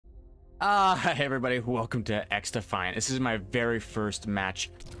Hey everybody, welcome to XDefiant. This is my very first match.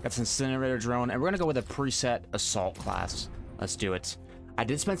 Got some incinerator drone, and we're gonna go with a preset assault class. Let's do it. I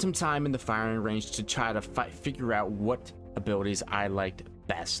did spend some time in the firing range to try to figure out what abilities I liked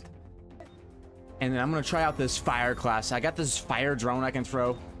best. And then I'm gonna try out this fire class. I got this fire drone I can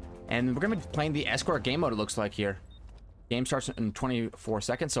throw, and we're gonna be playing the escort game mode, it looks like here. Game starts in 24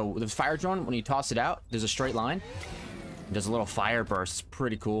 seconds, so the fire drone, when you toss it out, there's a straight line. Does a little fire burst. It's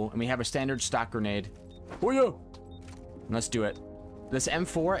pretty cool. And we have a standard stock grenade. Oh yeah! Let's do it. This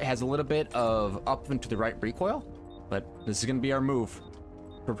M4 it has a little bit of up and to the right recoil, but this is gonna be our move.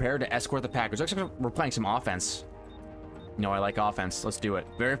 Prepare to escort the package. Looks like we're playing some offense. You know, I like offense. Let's do it.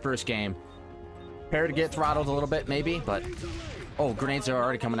 Very first game. Prepare to get throttled a little bit, maybe, but oh, grenades are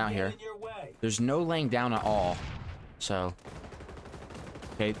already coming out here. There's no laying down at all. So,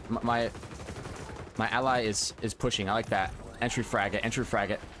 okay, my ally is pushing. I like that. Entry frag it. Entry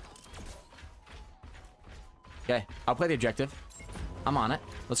frag it. Okay, I'll play the objective. I'm on it.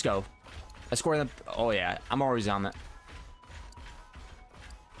 Let's go. Escort them. Oh yeah, I'm always on it.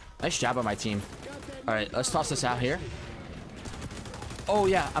 Nice job on my team. All right, let's toss this out here. Oh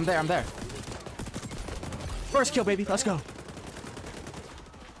yeah, I'm there. I'm there. First kill, baby. Let's go.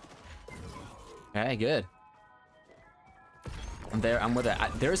 Okay, good. I'm there. I'm with it.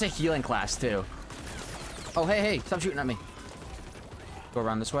 There's a healing class too. Oh, hey, hey, stop shooting at me. Go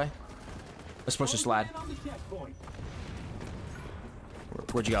around this way. Let's push this lad.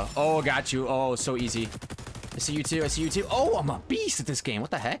 Where'd you go? Oh, got you. Oh, so easy. I see you too. I see you too. Oh, I'm a beast at this game.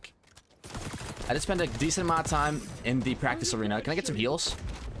 What the heck? I did spend a decent amount of time in the practice arena. Can I get some heals?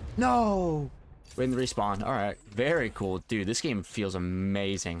 No. We're in the respawn. All right. Very cool. Dude, this game feels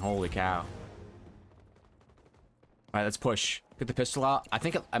amazing. Holy cow. All right, let's push. Get the pistol out. I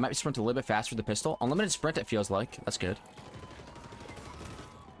think I might sprint a little bit faster with the pistol. Unlimited sprint, it feels like. That's good.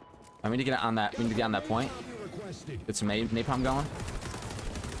 I need to get on that. We need to get on that point. Get some napalm going.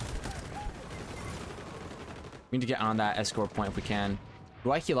 We need to get on that escort point if we can.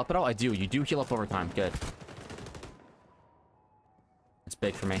 Do I heal up at all? I do. You do heal up over time. Good. That's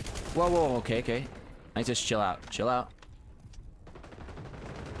big for me. Whoa, whoa. Okay, okay. I need to just chill out. Chill out.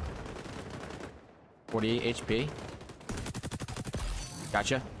 48 HP.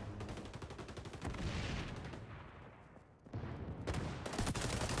 Gotcha.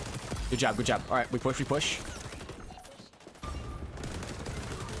 Good job, good job. All right, we push, we push.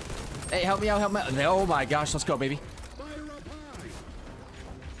 Hey, help me out, help me out. Oh my gosh, let's go, baby.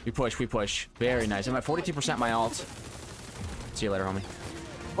 We push, we push. Very nice. I'm at 42% my ult. See you later, homie.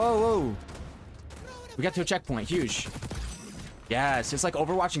 Whoa, whoa. We got to a checkpoint. Huge. Yes, it's like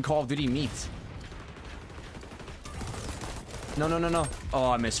Overwatch and Call of Duty meet. No, no, no, no.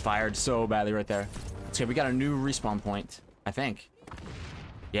 Oh, I misfired so badly right there. Okay, we got a new respawn point, I think.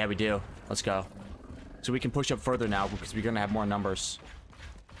 Yeah, we do. Let's go. So we can push up further now because we're going to have more numbers.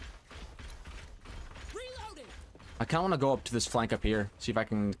 Reloading. I kind of want to go up to this flank up here. See if I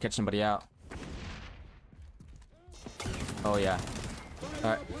can catch somebody out. Oh, yeah.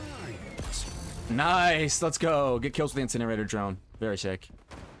 All right. Nice. Let's go. Get kills with the incinerator drone. Very sick.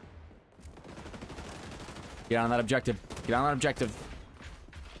 Get on that objective. Get on that objective.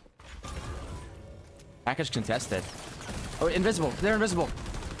 Package contested. Oh, invisible. They're invisible.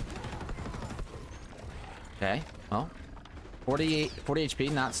 Okay. Well, 40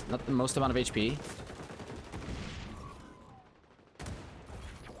 HP. Not the most amount of HP.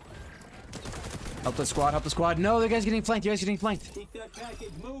 Help the squad. Help the squad. No, the guy's getting flanked. You guys are getting flanked. Keep that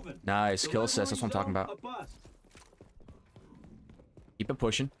package moving. Nice. Kill assist. That's what I'm talking about. Keep it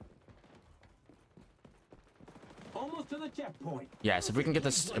pushing. To the checkpoint. Yes, if we can get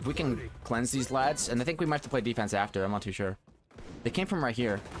this, if we can cleanse these lads, and I think we might have to play defense after. I'm not too sure. They came from right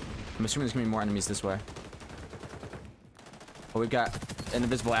here. I'm assuming there's gonna be more enemies this way. Oh, we've got an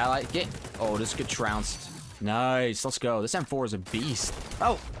invisible ally. Get. Oh, just get trounced. Nice. Let's go. This M4 is a beast.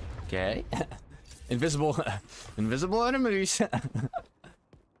 Oh. Okay. Invisible. Invisible enemies.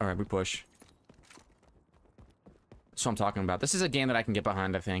 All right, we push. That's what I'm talking about. This is a game that I can get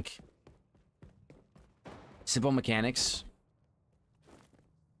behind, I think. Simple mechanics.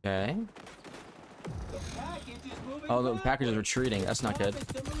 Okay. Oh, the package is retreating. That's not good.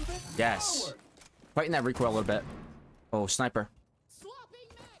 Yes. Fighting that recoil a little bit. Oh, sniper.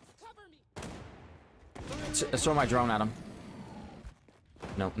 Let's throw my drone at him.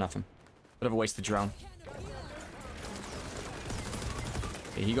 Nope, nothing. Bit of a wasted drone.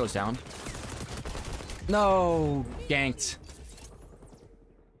 Okay, he goes down. No! Ganked.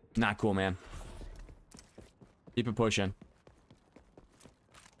 Not cool, man. Keep it pushing.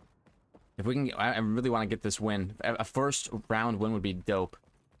 If we can, I really want to get this win. A first round win would be dope.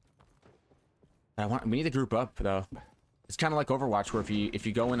 We need to group up though. It's kind of like Overwatch, where if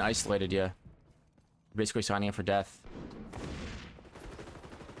you go in isolated, you're basically signing up for death.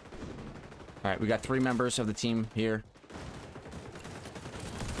 All right, we got 3 members of the team here.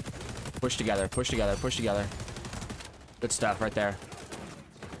 Push together, push together, push together. Good stuff right there.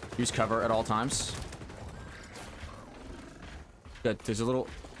 Use cover at all times. Good. There's a little.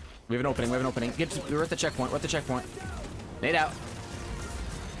 We have an opening. We have an opening. We're at the checkpoint. We're at the checkpoint. Nade out.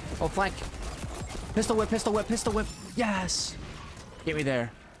 Oh, flank. Pistol whip, pistol whip, pistol whip. Yes. Get me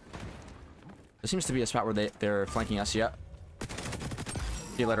there. There seems to be a spot where they're flanking us. Yeah.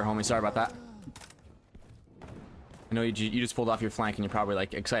 See you later, homie. Sorry about that. I know you just pulled off your flank and you're probably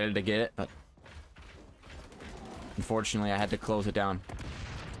like excited to get it, but unfortunately I had to close it down.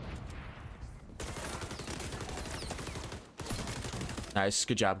 Nice.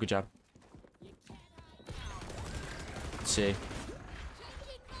 Good job. Good job. Let's see.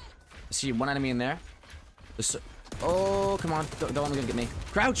 I see one enemy in there. Oh, come on. Don't let me get me.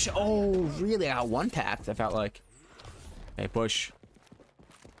 Crouch. Oh, really? I got one tapped, I felt like. Hey, push.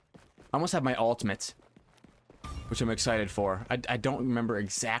 I almost have my ultimate, which I'm excited for. I don't remember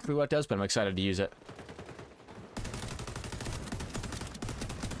exactly what it does, but I'm excited to use it.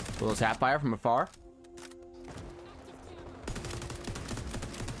 A little tap fire from afar.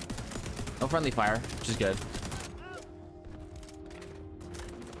 No friendly fire, which is good.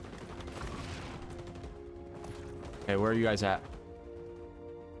 Okay, where are you guys at?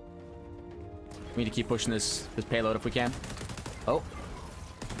 We need to keep pushing this payload if we can. Oh.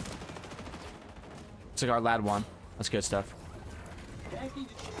 Looks like our lad won. That's good stuff.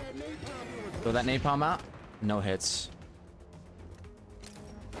 Throw that napalm out. No hits.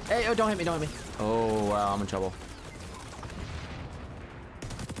 Hey, oh, don't hit me, don't hit me. Oh, wow, I'm in trouble.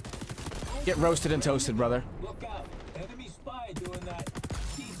 Get roasted and toasted, brother. Look out. Enemy spy doing that.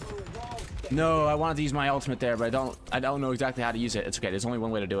 No, I wanted to use my ultimate there, but I don't know exactly how to use it. It's okay. There's only one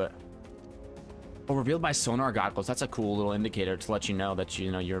way to do it. Oh, revealed by sonar goggles. That's a cool little indicator to let you know that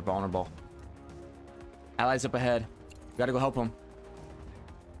you're vulnerable. Allies up ahead. We gotta go help them.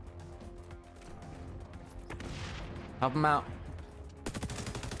 Help them out.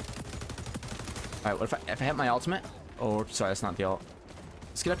 All right, what if I hit my ultimate? Oh, sorry, that's not the ult.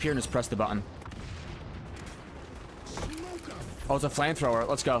 Let's get up here and just press the button. Oh, it's a flamethrower.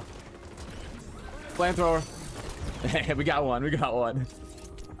 Let's go. Flamethrower. We got one. We got one.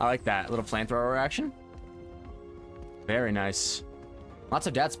 I like that little flamethrower action. Very nice. Lots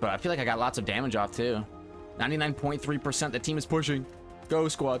of deaths, but I feel like I got lots of damage off too. 99.3%. The team is pushing. Go,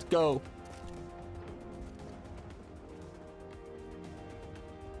 squad. Go.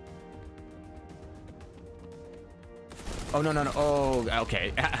 Oh, no, no, no. Oh,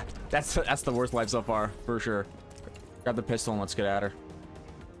 okay. That's the worst life so far, for sure. Grab the pistol and let's get at her.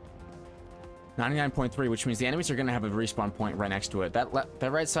 99.3, which means the enemies are going to have a respawn point right next to it.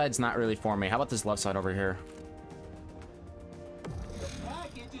 That right side's not really for me. How about this left side over here?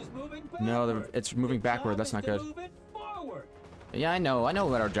 No, it's moving backward. That's not good. Yeah, I know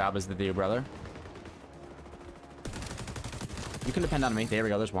what our job is to do, brother. You can depend on me. There we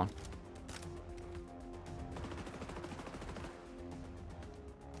go. There's one.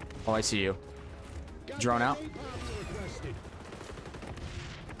 Oh, I see you. Drone out.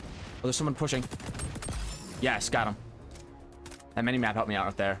 Oh, there's someone pushing. Yes, got him. That mini-map helped me out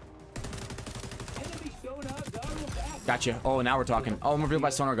right there. Gotcha. Oh, now we're talking. Oh, I'm revealed by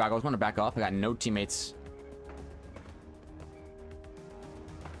sonar goggles. I want to back off. I got no teammates.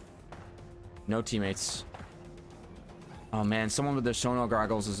 No teammates. Oh, man. Someone with their sonar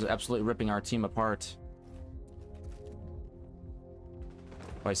goggles is absolutely ripping our team apart.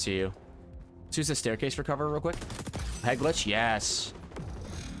 Oh, I see you. Let's use the staircase for cover real quick. Head glitch? Yes.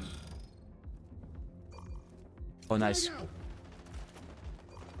 Oh, nice.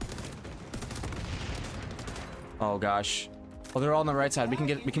 Oh, gosh. Oh, they're all on the right side. We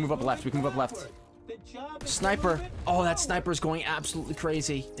can move up left. We can move up left. Sniper. Oh, that sniper's going absolutely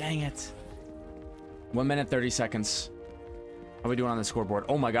crazy. Dang it. 1 minute, 30 seconds. How are we doing on the scoreboard?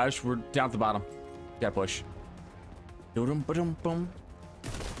 Oh my gosh, we're down at the bottom. Gotta push.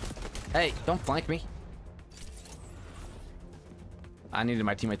 Hey, don't flank me. I needed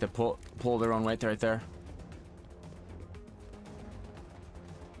my teammate to pull their own weight right there.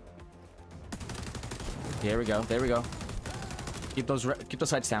 There we go. There we go. Keep those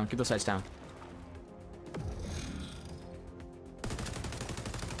sights down. Keep those sights down.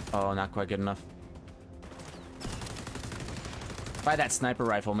 Oh, not quite good enough. By that sniper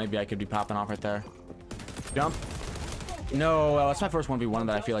rifle, maybe I could be popping off right there. Jump. No, well, that's my first 1v1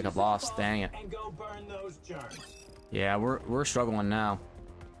 that I feel like I've lost. Dang it. Yeah, we're struggling now.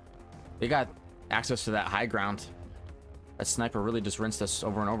 They got access to that high ground. That sniper really just rinsed us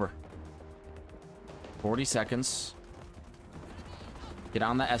over and over. 40 seconds. Get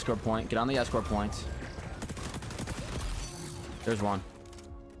on the escort point. Get on the escort point. There's one.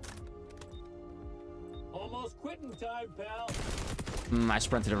 Almost quitting time, pal. I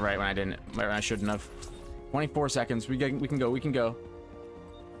sprinted it right when I didn't. Right when I shouldn't have. 24 seconds. We can go. We can go.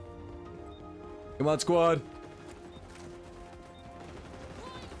 Come on, squad.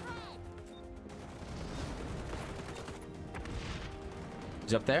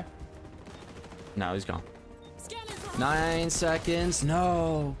 He's up there? No, he's gone. 9 seconds.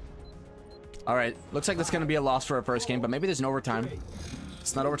 No. All right. Looks like that's going to be a loss for our first game, but maybe there's an overtime.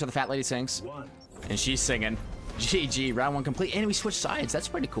 It's not over till the fat lady sings. And she's singing. GG. Round 1 complete. And we switched sides. That's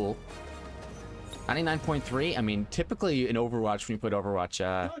pretty cool. 99.3. I mean, typically in Overwatch, when you put Overwatch,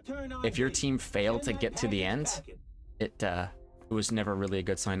 if your team failed to get to the end, it was never really a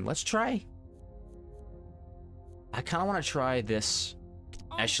good sign. Let's try. I kind of want to try this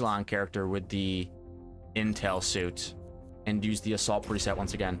Echelon character with the Intel suit and use the assault preset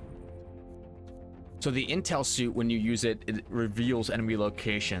once again. So the Intel suit, when you use it, it reveals enemy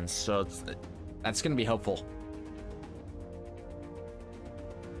locations. So that's going to be helpful.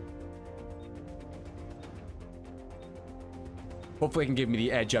 Hopefully it can give me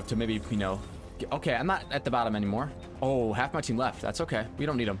the edge up to maybe, you know... Okay, I'm not at the bottom anymore. Oh, half my team left. That's okay. We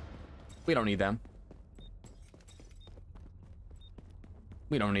don't need them. We don't need them.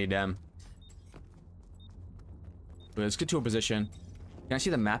 We don't need them. But let's get to a position. Can I see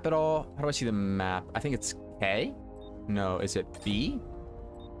the map at all? How do I see the map? I think it's K? No, is it B?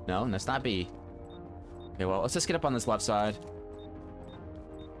 No, that's not B. Okay, well, let's just get up on this left side.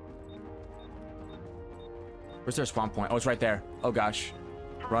 Where's their spawn point? Oh, it's right there. Oh, gosh.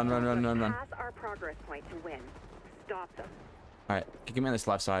 Run, run, run, run, run. Pass our progress point to win. Stop them. All right, give me on this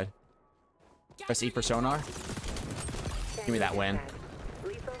left side. Press E for sonar. Give me that win.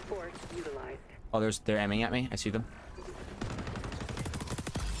 Lethal force utilized. Oh, they're aiming at me. I see them.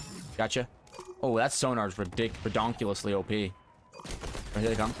 Gotcha. Oh, that sonar is redonkulously OP. Right, here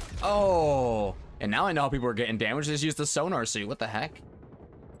they come. Oh, and now I know how people are getting damaged. Just use the sonar suit. What the heck?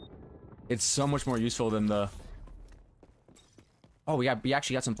 It's so much more useful than the... Oh, we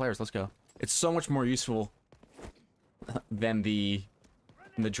actually got some players. Let's go. It's so much more useful than the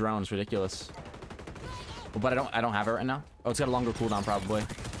drones. Ridiculous. But I don't have it right now. Oh, it's got a longer cooldown probably.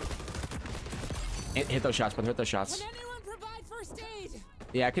 Hit those shots, brother. Hit those shots. Can anyone provide first aid?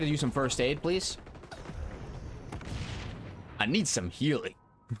 Yeah, I could use some first aid, please. I need some healing.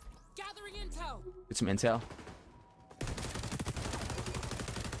 Gathering intel. Get some intel.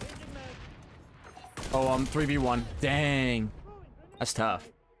 Oh, 3v1. Dang. That's tough.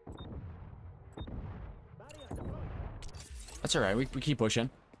 That's alright. We keep pushing.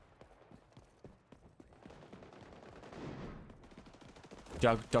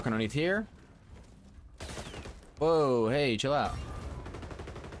 Duck underneath here. Whoa, hey, chill out.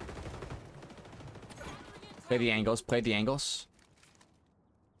 Play the angles. Play the angles.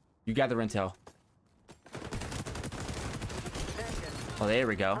 You gather intel. Oh, there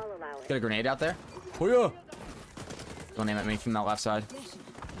we go. Got a grenade out there. Oh, yeah. Don't aim at me from that left side.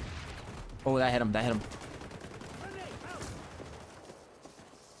 Oh, that hit him. That hit him.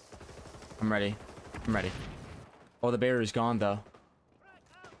 I'm ready. I'm ready. Oh, the barrier's gone, though.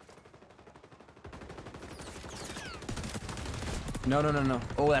 No, no, no, no.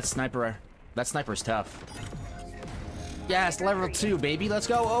 Oh, that sniper. That sniper's tough. Yes, level 2, baby. Let's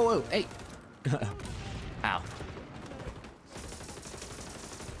go. Oh, oh, hey. Ow.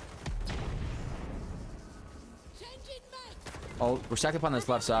 Oh, we're stacked up on this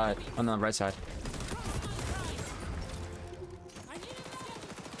left side. On the right side.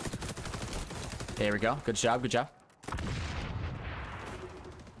 There we go. Good job. Good job.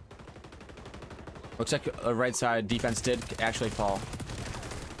 Looks like a right side defense did actually fall.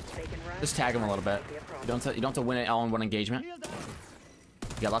 Just tag him a little bit. You don't have to win it all in one engagement.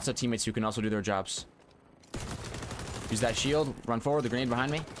 You got lots of teammates who can also do their jobs. Use that shield. Run forward. The grenade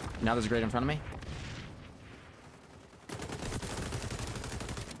behind me. Now there's a grenade in front of me.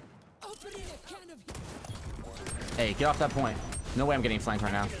 Hey, get off that point. No way I'm getting flanked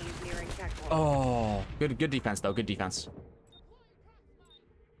right now. Oh, good defense though. Good defense.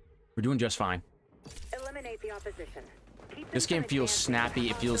 We're doing just fine. Eliminate the opposition. This game feels snappy.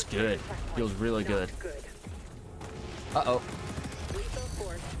 It feels good. It feels really good. Uh-oh.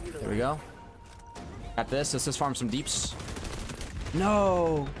 There we go. Got this. Let's just farm some deeps.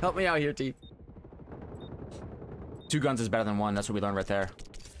 No! Help me out here, T. 2 guns is better than 1. That's what we learned right there.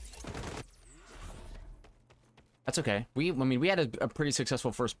 That's okay. I mean, we had a pretty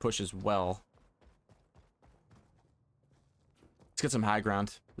successful first push as well. Let's get some high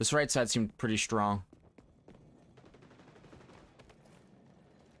ground. This right side seemed pretty strong.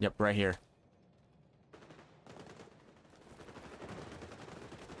 Yep, right here.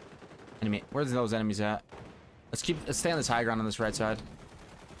 Enemy. Where's those enemies at? Let's stay on this high ground on this right side.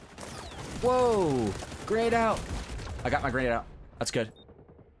 Whoa! Grenade out! I got my grenade out. That's good.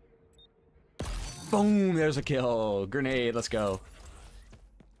 Boom! There's a kill. Grenade. Let's go.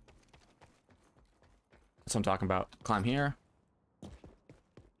 That's what I'm talking about. Climb here.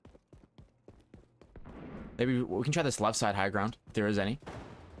 Maybe we can try this left side high ground, if there is any.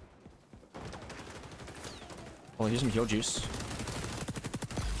 Oh, here's some heal juice.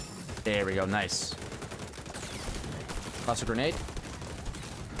 There we go. Nice. Toss a grenade.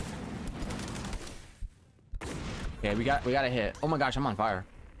 Okay, we got a hit. Oh my gosh, I'm on fire.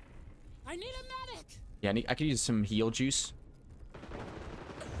 I need a medic. Yeah, I could use some heal juice.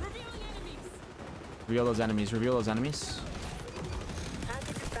 Revealing enemies. Reveal those enemies. Reveal those enemies.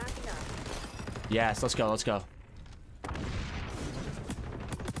 Package is backing up. Yes, let's go. Let's go.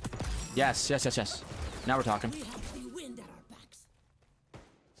 Yes, yes, yes, yes. Now we're talking. We have the wind at our backs.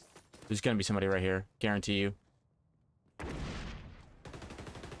 There's gonna be somebody right here. Guarantee you.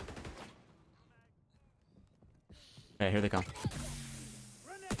 Okay, here they come.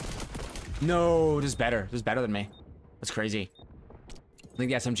 No, this is better. This is better than me. That's crazy. I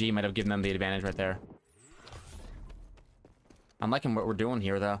think the SMG might have given them the advantage right there. I'm liking what we're doing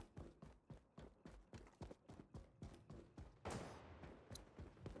here, though.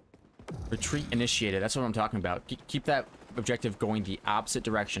 Retreat initiated. That's what I'm talking about. Keep that objective going the opposite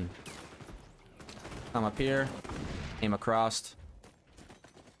direction. Come up here. Aim across.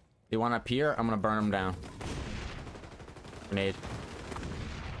 They want up here. I'm gonna burn them down. Grenade.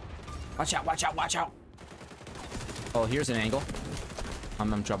 Watch out, watch out, watch out. Oh, here's an angle.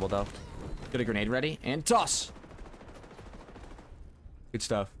 I'm in trouble, though. Get a grenade ready. And toss. Good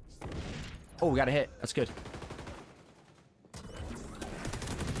stuff. Oh, we got a hit. That's good.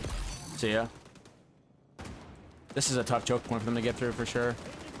 See ya. This is a tough choke point for them to get through, for sure.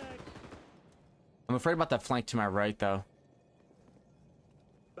 I'm afraid about that flank to my right, though.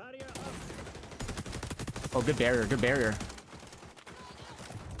 Oh, good barrier, good barrier.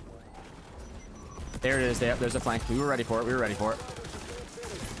 There it is. There's a flank. We were ready for it. We were ready for it.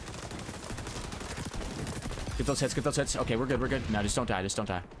 Get those hits. Get those hits. Okay, we're good. We're good. No, just don't die. Just don't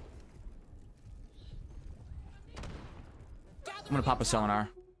die. I'm gonna pop a sonar.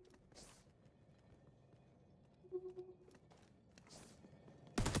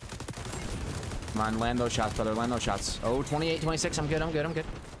 Come on, land those shots, brother. Land those shots. Oh, 28, 26. I'm good. I'm good. I'm good.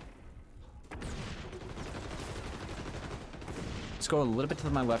 Let's go a little bit to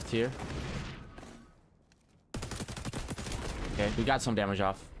my left here. Okay, we got some damage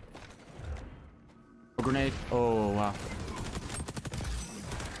off. Oh, grenade. Oh, wow.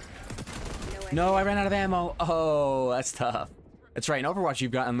 No, I ran out of ammo. Oh, that's tough. That's right. In Overwatch,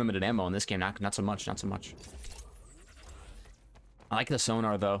 you've got unlimited ammo. In this game, not so much. Not so much. I like the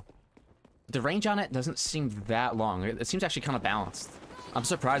sonar, though. The range on it doesn't seem that long. It seems actually kind of balanced. I'm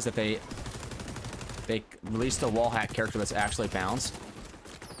surprised that they released a wall hack character that's actually balanced.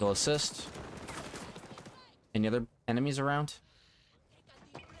 They'll assist. Any other enemies around?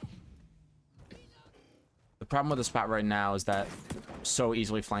 The problem with the spot right now is that so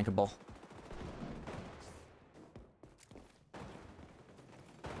easily flankable.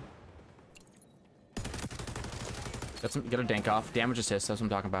 Get a dank off. Damage assist, that's what I'm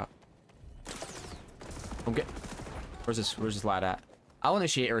talking about. Okay. Where's this lad at? I'll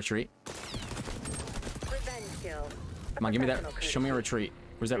initiate a retreat. Revenge kill. Come on, give me that. Show me a retreat.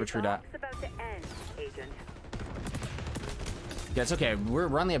 Where's that retreat at? It's about to end, Agent. Yeah, it's okay.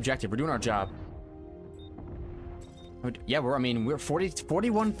 We're on the objective. We're doing our job. Yeah, we're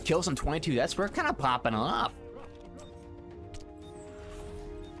 41 kills on 22. We're kind of popping off.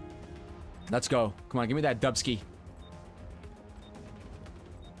 Let's go. Come on, give me that dubski.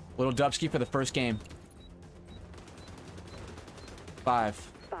 Little dubski for the first game. 5,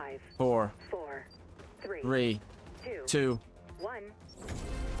 4, 3, 2, 1.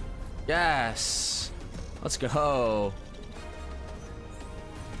 Yes. Let's go.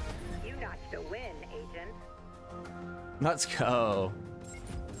 You notched a win, Agent. Let's go.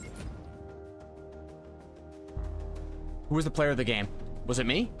 Who was the player of the game? Was it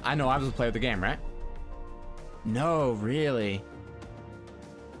me? I know I was the player of the game, right? No, really.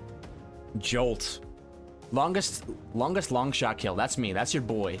 Jolt. Longest long shot kill. That's me. That's your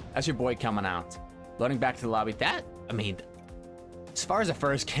boy. That's your boy coming out. Loading back to the lobby. I mean, as far as the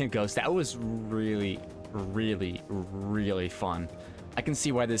first game goes, that was really, really, really fun. I can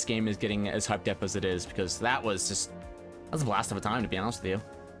see why this game is getting as hyped up as it is, because that was just That was a blast of a time, to be honest with you.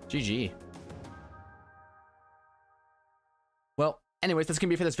 GG. Well, anyways, that's gonna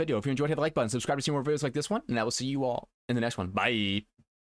be it for this video. If you enjoyed, hit the like button, subscribe to see more videos like this one, and I will see you all in the next one. Bye.